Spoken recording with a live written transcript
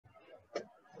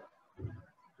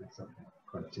So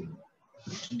continue.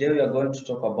 Today we are going to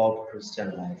talk about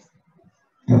Christian life.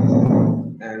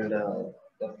 And the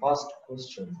first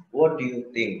question, what do you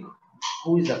think?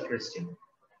 Who is a Christian?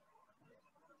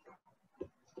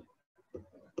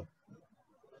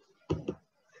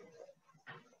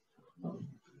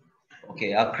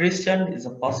 Okay, a Christian is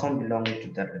a person belonging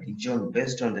to the religion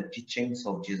based on the teachings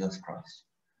of Jesus Christ.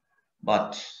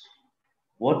 But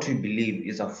what we believe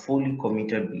is a fully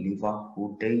committed believer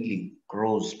who daily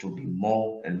grows to be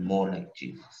more and more like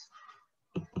Jesus.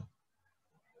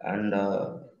 And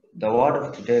the word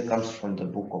of today comes from the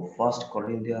book of 1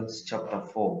 Corinthians chapter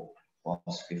 4,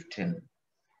 verse 15.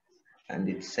 And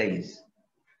it says,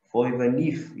 "For even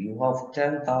if you have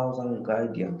 10,000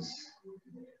 guardians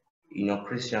in your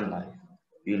Christian life,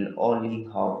 you'll only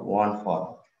have one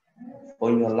Father.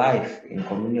 For in your life, in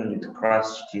communion with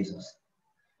Christ Jesus,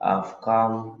 I've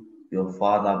come your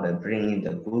Father by bringing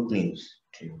the good news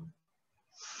to you."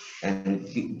 And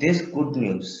this good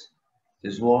news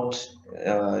is what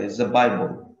is the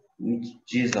Bible, which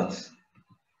Jesus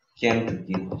came to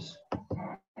give us.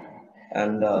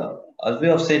 And as we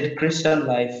have said, Christian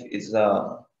life is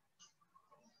a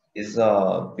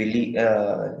belief.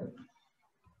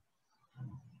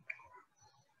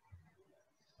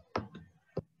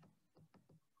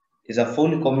 Is a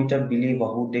fully committed believer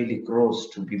who daily grows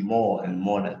to be more and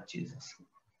more like Jesus.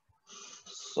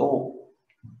 So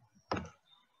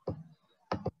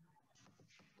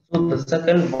the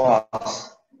second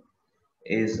verse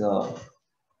is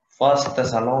 1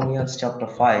 Thessalonians chapter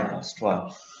 5, verse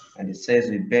 12. And it says,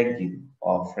 "We beg you,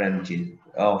 our friends,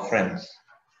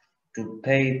 to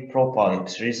pay proper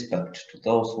respect to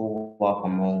those who work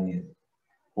among you,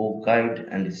 who guide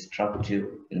and instruct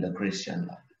you in the Christian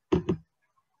life."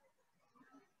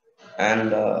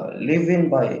 And living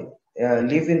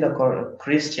the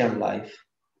Christian life,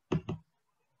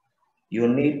 you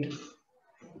need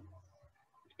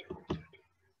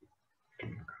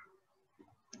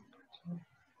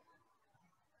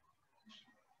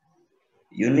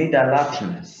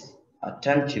alertness,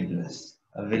 attentiveness,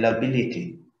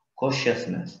 availability,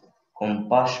 cautiousness,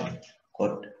 compassion,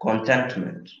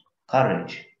 contentment,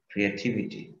 courage,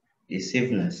 creativity,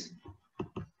 decisiveness,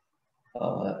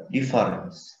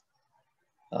 deference,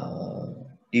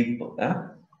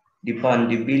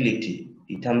 dependability,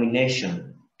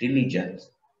 determination, diligence,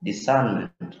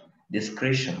 discernment,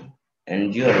 discretion,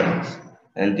 endurance,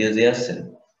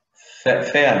 enthusiasm,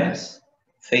 fairness,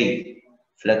 faith,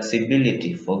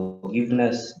 flexibility,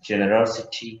 forgiveness,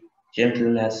 generosity,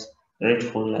 gentleness,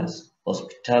 gratefulness,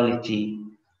 hospitality,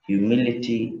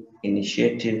 humility,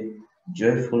 initiative,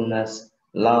 joyfulness,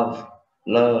 love,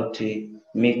 loyalty,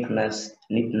 meekness,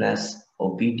 neatness,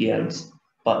 obedience,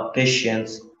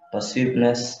 patience,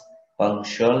 persiveness,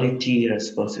 punctuality,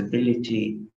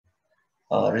 responsibility,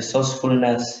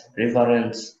 resourcefulness,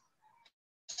 reverence,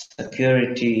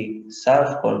 security,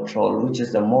 self-control, which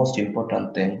is the most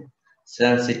important thing,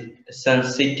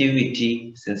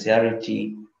 sensitivity,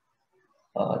 sincerity,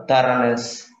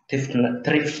 thoroughness,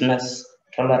 thriftness,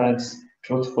 tolerance,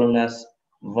 truthfulness,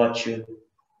 virtue,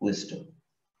 wisdom.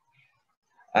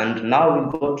 And now we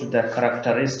go to the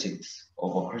characteristics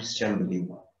of a Christian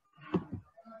believer.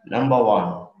 Number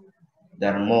one,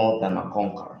 they're more than a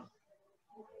conqueror.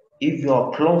 If you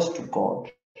are close to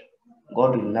God,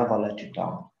 God will never let you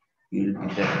down.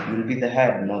 You'll be the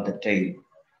head, not the tail,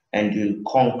 and you'll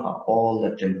conquer all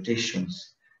the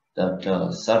temptations that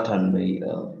Satan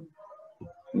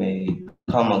may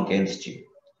come against you.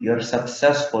 You're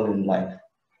successful in life.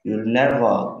 You'll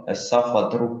never suffer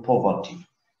through poverty.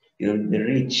 You'll be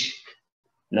rich,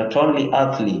 not only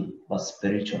earthly, but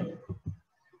spiritually.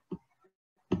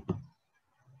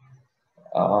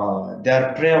 There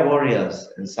are prayer warriors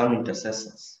and some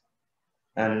intercessors.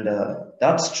 And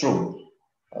that's true,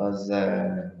 as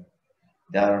there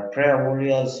are prayer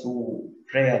warriors who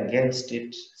pray against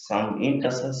it, some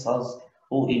intercessors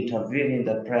who intervene in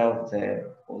the prayer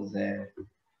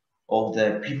of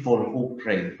the people who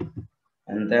pray,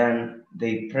 and then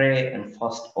they pray and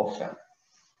fast often.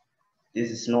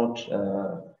 This is not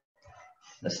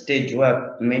a stage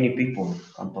where many people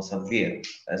can persevere,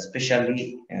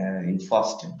 especially in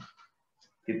fasting.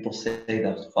 People say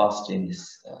that fasting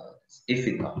is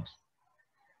difficult.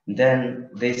 Then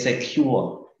they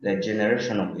secure the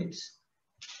generational gates.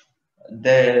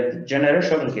 The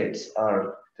generational gates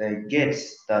are the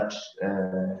gates that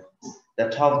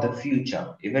that have the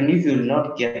future. Even if you will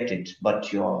not get it,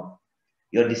 but your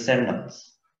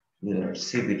descendants will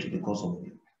receive it because of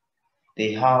you.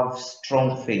 They have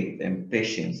strong faith and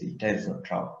patience in times of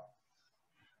trouble.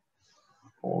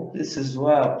 Oh, this is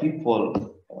where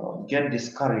people get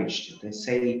discouraged. They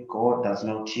say, God does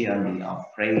not hear me. I'm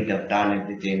afraid I've done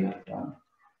everything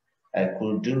I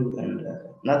could do, and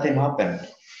nothing happened.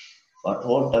 But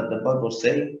what does the Bible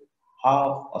say?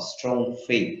 Have a strong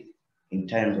faith in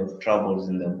times of troubles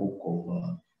in the book of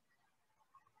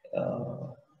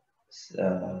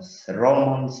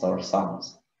Romans or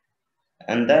Psalms.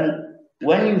 And then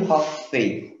when you have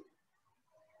faith,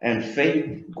 and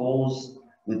faith goes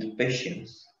with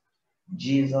patience,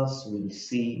 Jesus will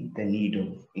see the need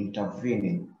of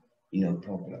intervening in your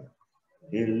problem.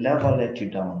 He'll never let you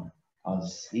down,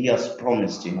 as He has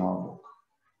promised in our book.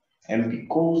 And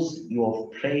because you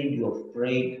have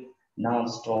prayed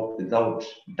non-stop without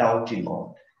doubting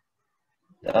God,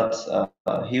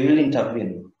 He will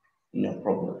intervene in your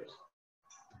problems.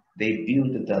 They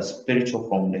build the spiritual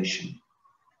foundation.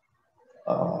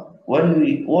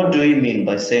 What do we mean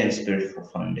by saying spiritual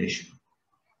foundation?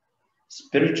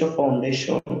 Spiritual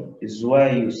foundation is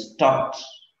where you start.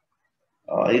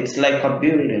 It's like a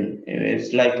building.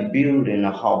 It's like building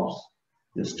a house.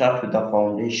 You start with a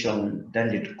foundation,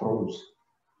 then it grows.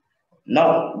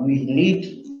 Now we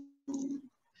need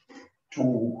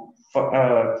to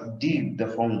dig the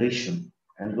foundation,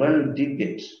 and when we dig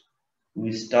it,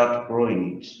 we start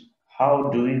growing it. How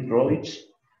do we grow it?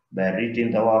 By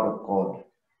reading the Word of God,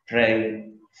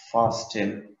 praying,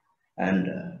 fasting, and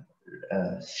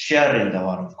sharing the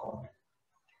Word of God.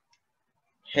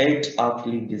 Hate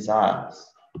earthly desires.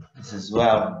 This is where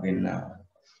I've been a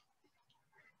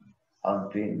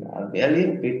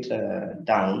little bit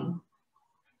down,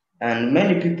 and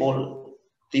many people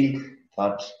think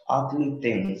that earthly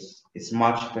things is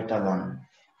much better than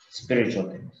spiritual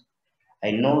things.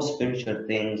 I know spiritual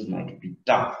things might be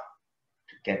tough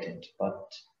to get it,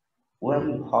 but when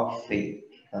you have faith,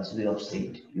 as we have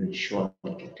said, you will surely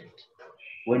get it.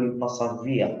 When you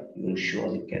persevere, you will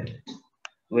surely get it.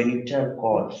 When you tell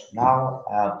God, now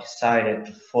I have decided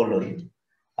to follow you,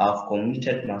 I have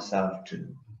committed myself to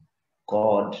you,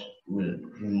 God will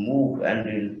remove and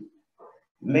will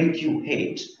make you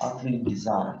hate earthly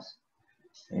desires,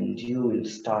 and you will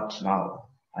start now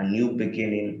a new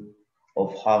beginning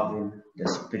of having the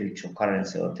spiritual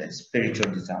currency or the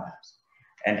spiritual desires.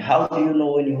 And how do you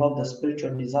know when you have the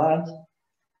spiritual desires?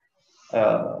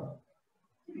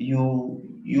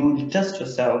 You test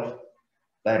yourself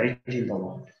by reading the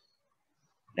Word.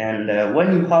 And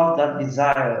when you have that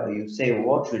desire, you say,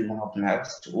 what will happen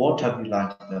next? What have you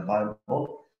learned in the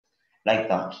Bible? Like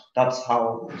that. That's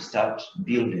how you start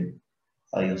building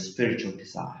your spiritual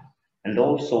desire. And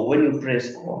also, when you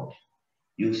praise God,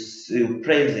 you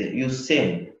praise it, you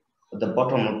sing at the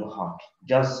bottom of the heart.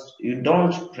 Just, you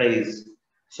don't praise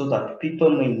so that people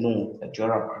may know that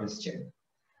you're a Christian.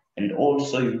 And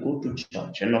also, you go to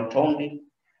church, and not only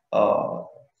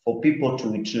for people to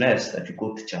witness that you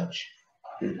go to church.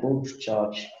 You go to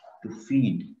church to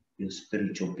feed your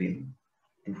spiritual being,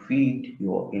 to feed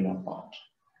your inner part.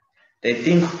 They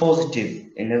think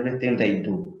positive in everything they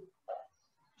do.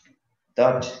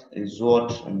 That is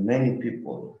what many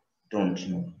people don't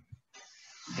know.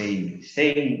 They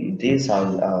say this,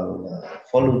 I'll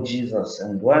follow Jesus,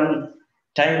 and when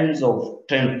times of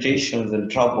temptations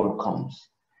and trouble comes,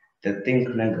 they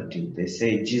think negative. They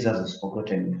say Jesus has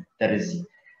forgotten me. There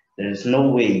is no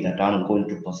way that I'm going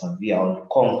to persevere or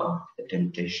conquer the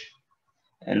temptation.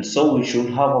 And so we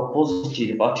should have a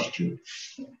positive attitude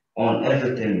on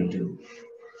everything we do.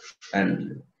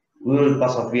 And we will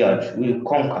persevere, we will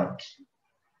conquer it.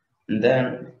 And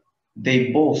then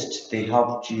they boast they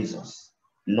have Jesus,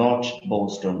 not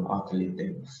boast on earthly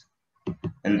things.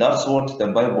 And that's what the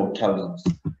Bible tells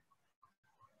us.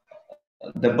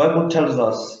 The Bible tells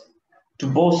us to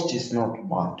boast is not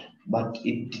bad, but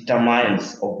it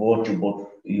determines of what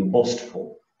you boast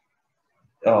for.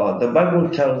 The Bible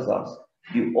tells us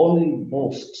you only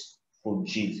boast for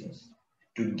Jesus,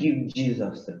 to give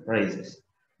Jesus the praises,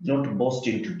 not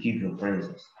boasting to give your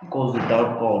praises, because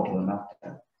without God you're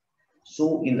nothing.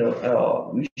 So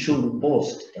we should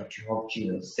boast that you have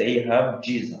Jesus. Say, you have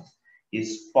Jesus.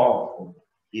 He's powerful.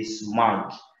 He's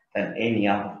smart than any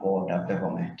other God I've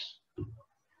ever met.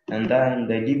 And then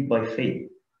they live by faith.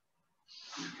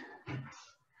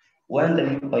 When they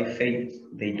live by faith,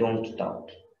 they don't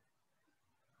doubt.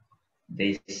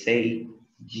 They say,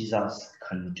 Jesus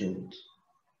can do it.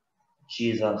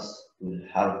 Jesus will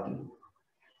help you.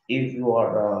 If you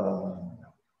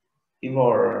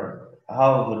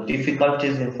have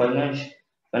difficulties in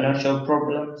financial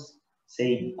problems,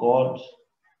 say, God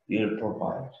will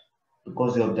provide,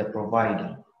 because you're the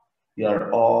provider. You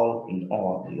are all in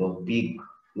all. You're big,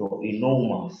 you're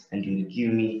enormous, and you'll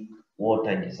give me what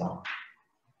I deserve.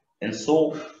 And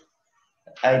so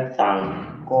I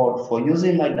thank God for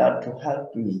using my dad to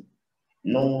help me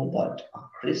know that a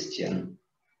Christian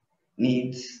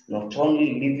needs not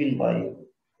only living by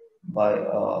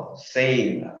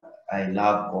saying I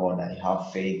love God, I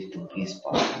have faith to please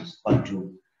purpose, but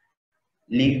to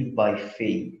live by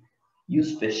faith. You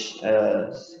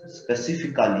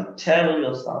specifically tell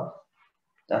yourself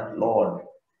that, Lord,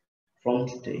 from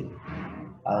today,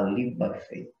 I'll live by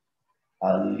faith.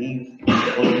 I'll live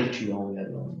according to your will,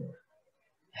 Lord.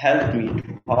 Help me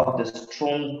to have the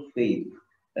strong faith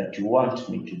that you want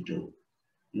me to do.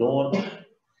 Lord,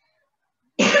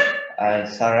 I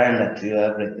surrender to you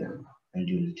everything and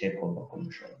you will take over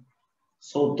control.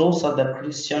 So those are the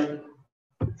Christian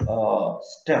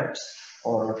steps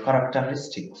or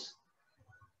characteristics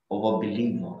of a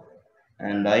believer.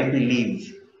 And I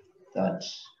believe that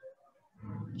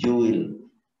you will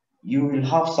you will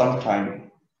have some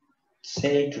time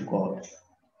say to God,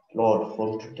 Lord,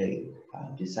 from today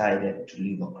I've decided to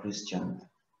live a Christian life.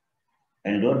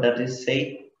 And what does it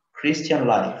say? Christian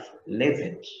life, live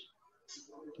it,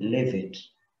 live it.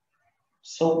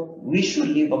 So we should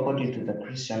live according to the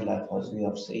Christian life as we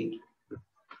have said.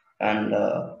 And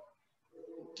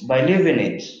by living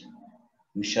it,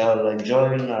 we shall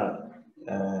join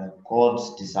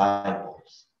God's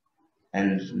disciples.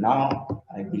 And now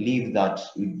I believe that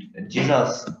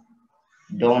Jesus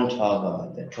don't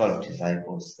have the 12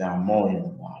 disciples. There are more in the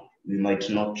world. We might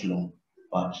not know.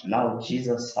 But now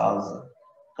Jesus has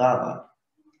gathered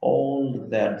all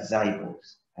their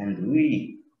disciples, and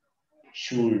we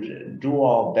should do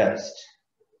our best.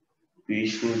 We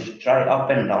should try up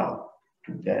and down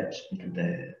to get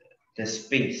into the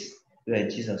space where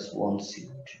Jesus wants you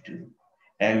to do.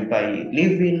 And by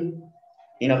living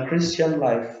in a Christian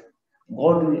life,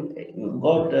 God will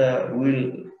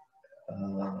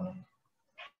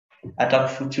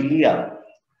atakufutulia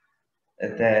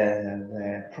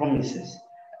the promises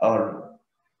or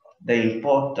the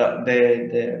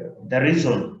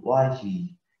reason why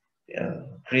he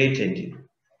created you.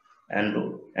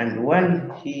 And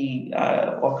when he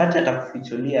wakati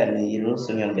atakufichulia, ni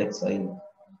ruhusu niongee Kiswahili,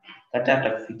 wakati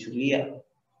atakufichulia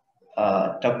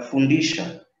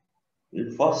atakufundisha,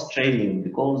 will first train you,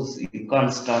 because you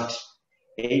can't start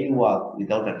any work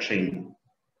without a training,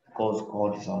 because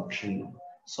God is our trainer.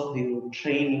 So he will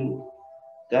train you,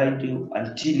 guide you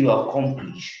until you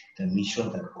accomplish the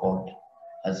mission that God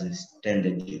has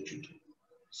intended you to do.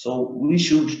 So we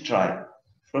should try.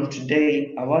 From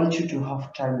today, I want you to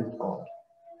have time with God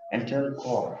and tell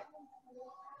God,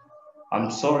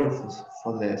 I'm sorry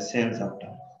for the sins I've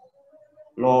done.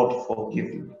 Lord,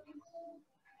 forgive me.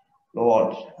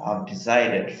 Lord, I've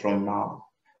decided from now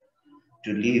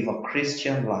to live a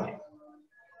Christian life,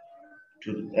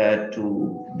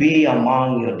 to be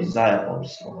among your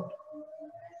disciples, Lord.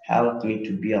 Help me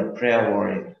to be a prayer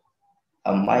warrior,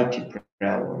 a mighty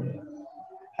prayer warrior.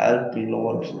 Help me,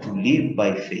 Lord, to live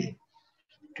by faith,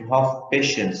 to have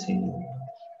patience in you.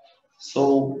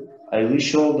 So I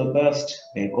wish you all the best.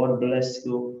 May God bless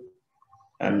you.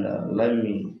 And let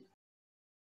me